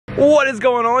What is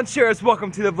going on, Cheers?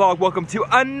 Welcome to the vlog. Welcome to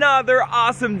another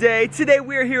awesome day. Today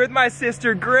we're here with my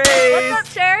sister Grace. What's up,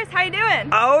 Cheers? How you doing?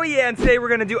 Oh yeah, and today we're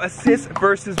gonna do a sis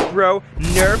versus bro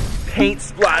Nerf Paint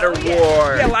Splatter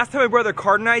War. Yeah, last time my brother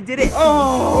Card and I did it.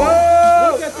 Oh!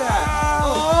 Whoa! Look at that!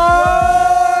 Oh!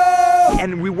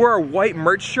 And we wore our white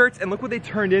merch shirts, and look what they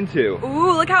turned into.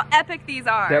 Ooh, look how epic these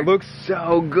are. That looks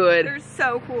so good. They're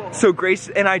so cool. So Grace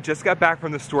and I just got back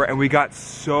from the store, and we got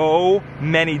so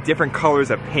many different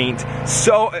colors of paint.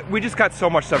 So we just got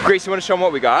so much stuff. Grace, you want to show them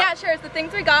what we got? Yeah, sure. The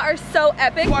things we got are so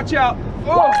epic. Watch out!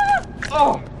 Oh!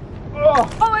 Oh! Oh!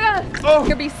 Oh my god! Oh. You're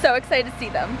gonna be so excited to see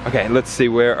them. Okay, let's see.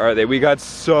 Where are they? We got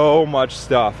so much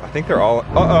stuff. I think they're all.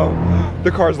 Uh-oh! The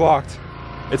car's locked.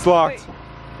 It's locked. Wait.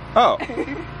 Oh.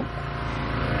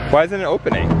 Why isn't it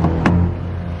opening?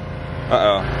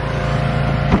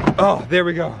 Uh-oh. Oh, there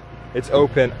we go. It's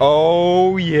open.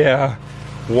 Oh, yeah.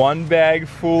 One bag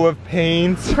full of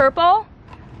paint. Purple,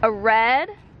 a red,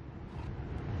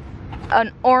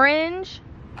 an orange,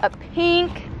 a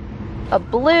pink, a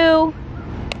blue,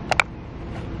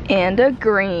 and a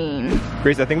green.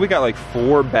 Grace, I think we got like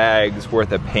 4 bags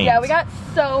worth of paint. Yeah, we got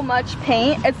so much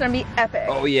paint. It's gonna be epic.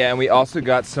 Oh, yeah, and we also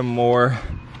got some more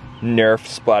Nerf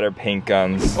splatter paint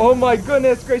guns. Oh my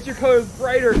goodness, Grace, your color is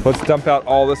brighter. Let's dump out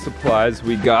all the supplies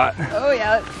we got. Oh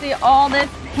yeah, let's see all this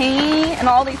paint and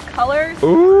all these colors.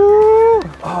 Ooh!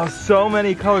 Oh, so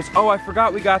many colors. Oh, I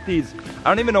forgot we got these. I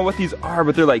don't even know what these are,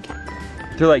 but they're like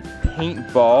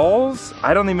paint balls.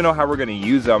 I don't even know how we're gonna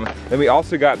use them. Then we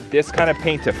also got this kind of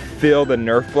paint to fill the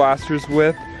Nerf blasters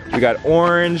with. We got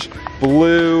orange,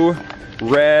 blue,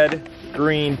 red,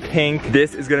 green, pink.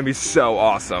 This is gonna be so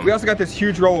awesome. We also got this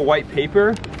huge roll of white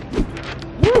paper.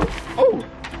 Woo! Oh!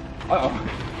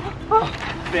 Uh-oh. Oh,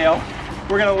 fail.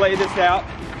 We're gonna lay this out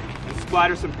and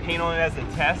splatter some paint on it as a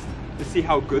test to see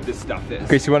how good this stuff is.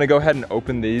 Grace, you wanna go ahead and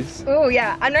open these? Oh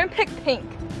yeah, I'm gonna pick pink.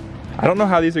 I don't know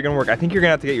how these are gonna work. I think you're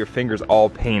gonna have to get your fingers all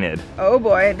painted. Oh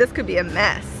boy, this could be a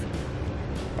mess.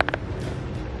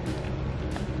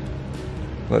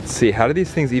 Let's see, how do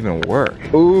these things even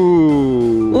work?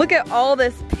 Ooh. Look at all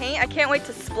this paint. I can't wait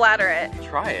to splatter it.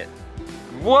 Try it.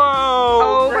 Whoa!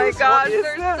 Oh Grace, my gosh, what is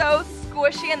they're that? so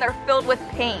squishy and they're filled with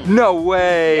paint. No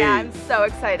way! Yeah, I'm so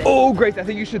excited. Oh, Grace, I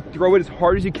think you should throw it as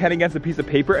hard as you can against a piece of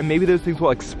paper and maybe those things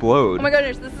will explode. Oh my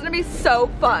goodness, this is gonna be so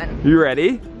fun. You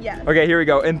ready? Yes. Okay, here we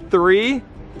go. In 3,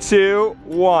 2,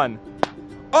 1.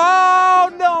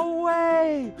 Oh, no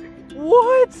way!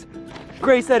 What?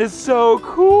 Grace, that is so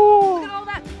cool. Look at all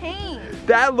that paint.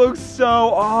 That looks so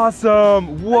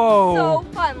awesome. Whoa. That's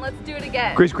so fun. Let's do it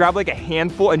again. Grace, grab like a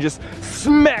handful and just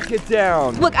smack it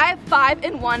down. Look, I have 5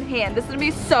 in one hand. This is gonna be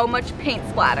so much paint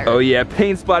splatter. Oh yeah,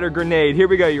 paint splatter grenade. Here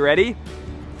we go, you ready?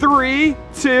 3,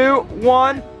 2,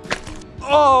 1.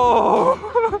 Oh!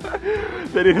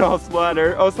 They didn't all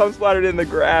splatter. Oh, some splattered in the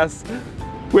grass.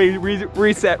 Wait,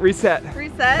 reset. Reset?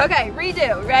 Okay,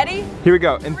 redo. Ready? Here we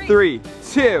go, in 3,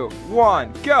 2,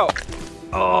 1, go.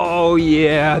 Oh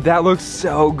yeah, that looks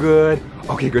so good.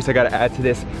 Okay, Grace, I gotta add to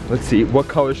this. Let's see, what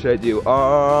color should I do?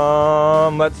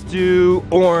 Let's do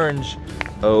orange.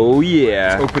 Oh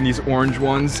yeah. Let's open these orange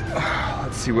ones.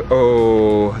 Let's see what,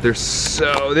 oh,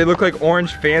 they look like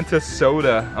orange Fanta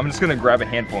soda. I'm just gonna grab a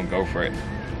handful and go for it.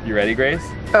 You ready, Grace?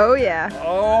 Oh yeah.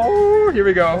 Oh, here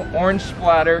we go. Orange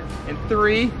splatter in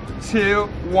 3, 2,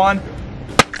 1.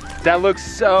 That looks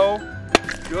so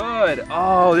good.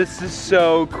 Oh, this is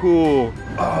so cool.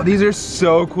 Oh, these are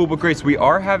so cool. But Grace, we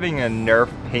are having a Nerf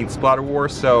paint splatter war,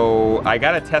 so I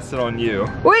gotta test it on you.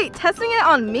 Wait, testing it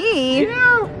on me?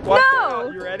 Yeah. Watch No.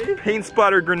 out. You ready? Paint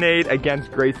splatter grenade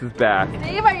against Grace's back.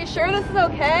 Steve, are you sure this is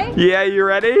okay? Yeah, you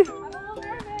ready? I'm a little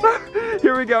nervous.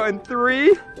 Here we go in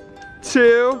 3,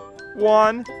 2,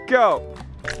 1, go.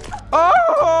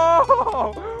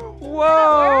 Oh!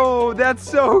 Whoa! That's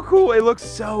so cool. It looks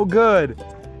so good.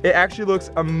 It actually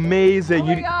looks amazing. Oh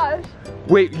my gosh.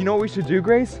 Wait, you know what we should do,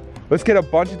 Grace? Let's get a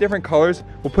bunch of different colors.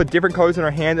 We'll put different colors in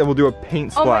our hands and we'll do a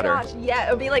paint splatter. Oh my gosh, yeah,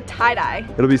 it'll be like tie-dye.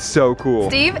 It'll be so cool.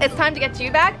 Steve, it's time to get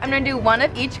you back. I'm gonna do one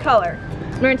of each color.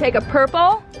 I'm gonna take a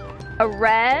purple, a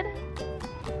red,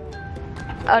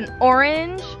 an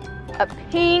orange, a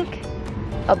pink,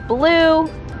 a blue,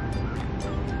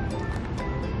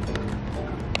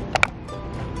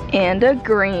 and a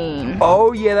green.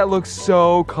 Oh yeah, that looks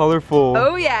so colorful.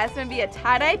 Oh yeah, it's gonna be a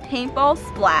tie-dye paintball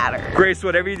splatter. Grace,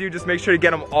 whatever you do, just make sure to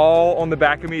get them all on the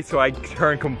back of me so I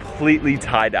turn completely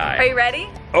tie-dye. Are you ready?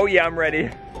 Oh yeah, I'm ready.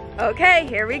 Okay,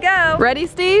 here we go. Ready,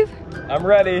 Steve? I'm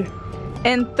ready.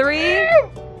 In 3,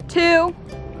 2,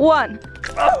 1.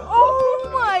 Oh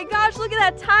my gosh, look at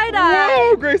that tie-dye.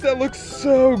 Whoa, Grace, that looks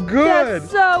so good.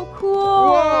 That's so cool.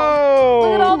 Whoa.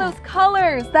 Look at all those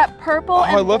colors. That purple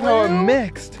and I love how it blue.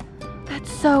 mixed. That's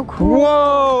so cool.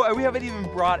 Whoa, and we haven't even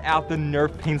brought out the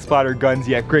Nerf paint splatter guns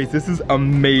yet. Grace, this is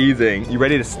amazing. You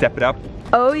ready to step it up?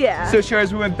 Oh yeah. So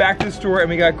Sharers, we went back to the store and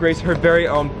we got Grace her very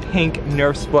own pink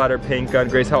Nerf splatter paint gun.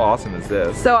 Grace, how awesome is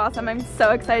this? So awesome, I'm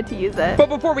so excited to use it. But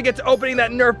before we get to opening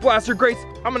that Nerf blaster, Grace,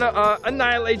 I'm gonna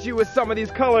annihilate you with some of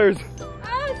these colors.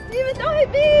 Oh, Steven, don't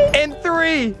hit me. In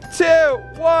 3, 2,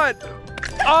 1.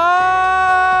 Oh! Oh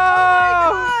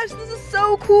my gosh, this is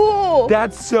so cool.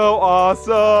 That's so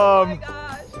awesome. Oh my gosh.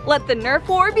 Let the Nerf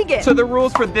war begin. So the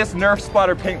rules for this Nerf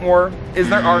splatter paint war is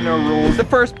there are no rules. The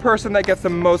first person that gets the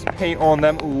most paint on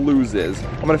them loses.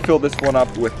 I'm gonna fill this one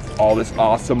up with all this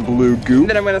awesome blue goo.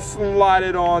 Then I'm gonna slide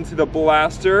it onto the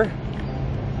blaster,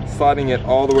 sliding it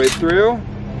all the way through.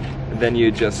 And then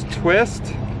you just twist,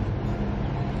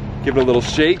 give it a little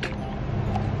shake,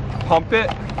 pump it,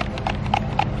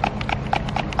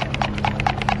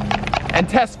 and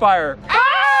test fire.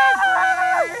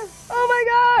 Oh my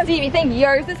god! Steve, you think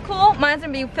yours is cool? Mine's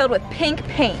gonna be filled with pink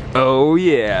paint. Oh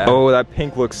yeah. Oh, that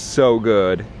pink looks so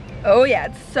good. Oh yeah,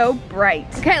 it's so bright.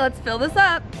 Okay, let's fill this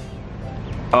up.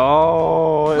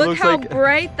 Oh, it Look looks how like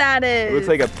bright that is. it looks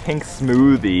like a pink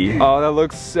smoothie. Oh, that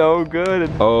looks so good.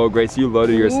 Oh, Grace, you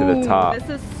loaded yours to the top. This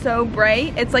is so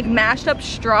bright. It's like mashed up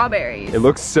strawberries. It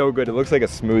looks so good. It looks like a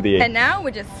smoothie. And now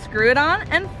we just screw it on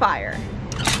and fire.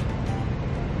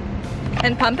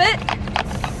 And pump it.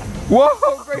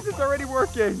 Whoa, Grace, it's already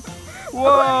working.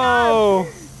 Whoa.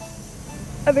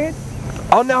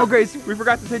 Oh no, Grace, we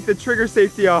forgot to take the trigger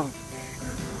safety off.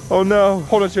 Oh no.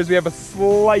 Hold on, Sharers, we have a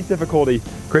slight difficulty.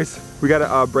 Grace, we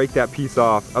gotta break that piece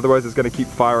off. Otherwise it's gonna keep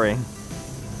firing.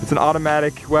 It's an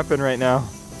automatic weapon right now.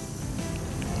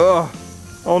 Ugh.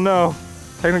 Oh no.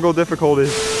 Technical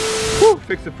difficulties. Whew,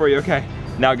 fix it for you, okay.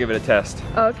 Now give it a test.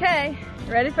 Okay,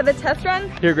 ready for the test run?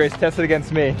 Here, Grace, test it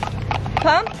against me.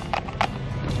 Pump.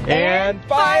 And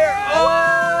fire! Oh!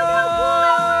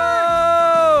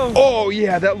 Oh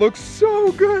yeah, that looks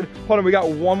so good. Hold on, we got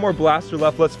one more blaster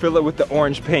left. Let's fill it with the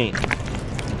orange paint.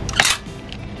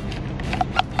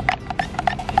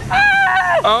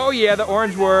 Oh yeah, the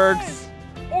orange works.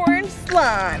 Orange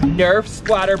slime. Nerf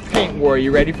splatter paint war.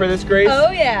 You ready for this, Grace?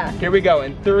 Oh yeah. Here we go.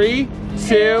 In 3,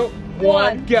 2,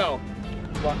 1, go.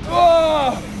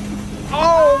 Oh!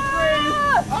 Oh,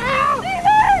 Grace! Ah!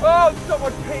 Oh, so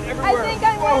much paint everywhere. I think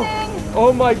I'm winning.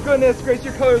 Oh my goodness, Grace,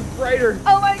 your color is brighter.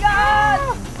 Oh my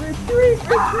god. Retreat,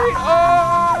 retreat.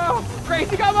 Oh, Grace,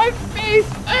 you got my face.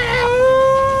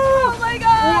 Oh my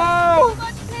god. Whoa. So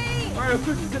much paint. All right, I'm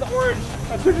switching to the orange.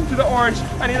 I'm switching to the orange.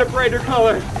 I need a brighter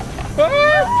color.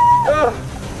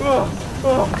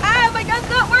 Ah, my gun's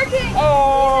not working.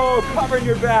 Oh, covering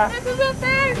your back. This isn't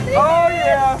fair. Oh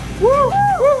yeah. Woo,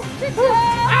 woo.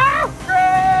 Ah,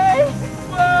 Grace.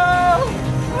 Whoa.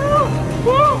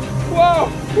 Whoa, whoa,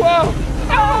 whoa.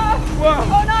 Ah, whoa.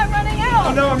 Oh no, I'm running out.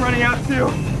 Oh no, I'm running out too.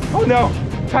 Oh no,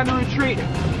 time to retreat.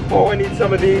 Oh, I need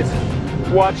some of these.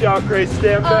 Watch out, Grace,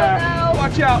 stand back. No.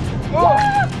 Watch out. Oh,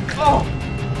 oh,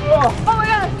 Oh my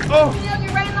god. oh, Steven,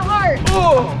 you're right in the heart.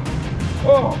 oh,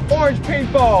 oh, orange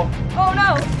paintball. Oh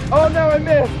no. Oh no, I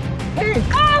missed. Pink.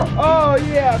 Oh. Oh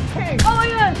yeah, pink. Oh my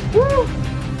gosh. Woo.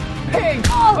 Pink.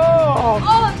 Oh. Oh.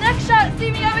 Oh, next shot.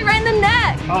 Steven, you got me right in the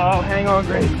neck. Oh, hang on,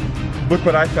 Grace. Look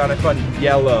what I found. I found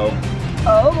yellow.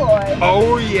 Oh boy.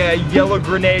 Oh yeah, yellow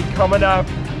grenade coming up.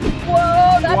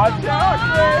 Whoa, that's Watch a out,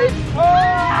 lot. Grace.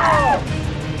 Oh.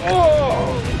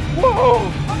 Oh.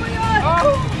 Whoa. Oh my god.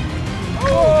 Oh.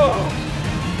 Oh.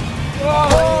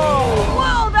 Oh.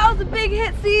 Whoa, that was a big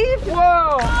hit, Steve.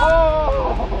 Whoa.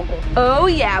 Oh. Oh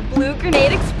yeah, blue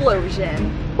grenade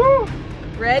explosion. Woo.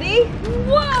 Ready?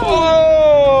 Whoa.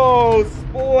 Oh,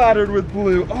 splattered with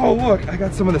blue. Oh, look, I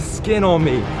got some of the skin on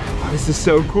me. Oh, this is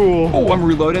so cool. Oh, I'm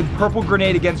reloaded. Purple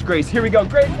grenade against Grace. Here we go.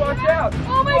 Grace, watch out.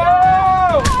 Oh my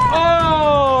god.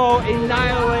 Oh,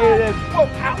 annihilated. Oh,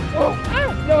 ow. Oh,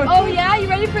 ow. No, Oh yeah, you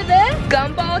ready for this?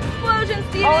 Gumball explosion,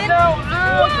 Steven. Oh, no.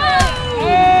 Ow. Whoa. Oh,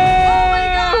 my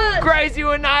god. Grace, you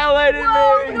annihilated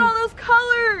Whoa, me. look at all those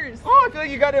colors. Oh, I feel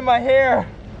like you got in my hair.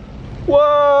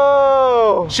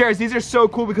 Whoa! Sharers, these are so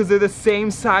cool because they're the same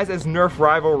size as Nerf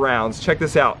Rival rounds. Check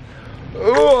this out.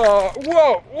 Whoa,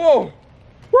 whoa, whoa,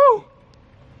 whoa.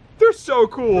 They're so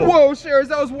cool. Whoa, Sharers,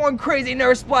 that was one crazy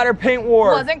Nerf splatter paint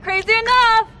war. Wasn't crazy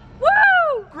enough.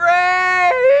 Woo!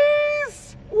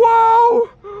 Grace! Whoa!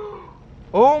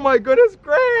 Oh my goodness,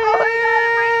 Grace!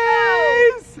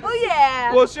 Oh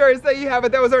yeah. Well, Sharers, there you have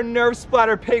it. That was our Nerf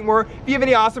splatter paint war. If you have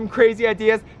any awesome, crazy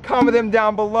ideas, comment them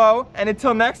down below. And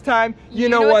until next time, you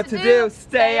know what to do.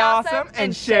 Stay awesome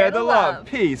and share the love.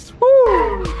 Peace.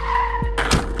 Woo!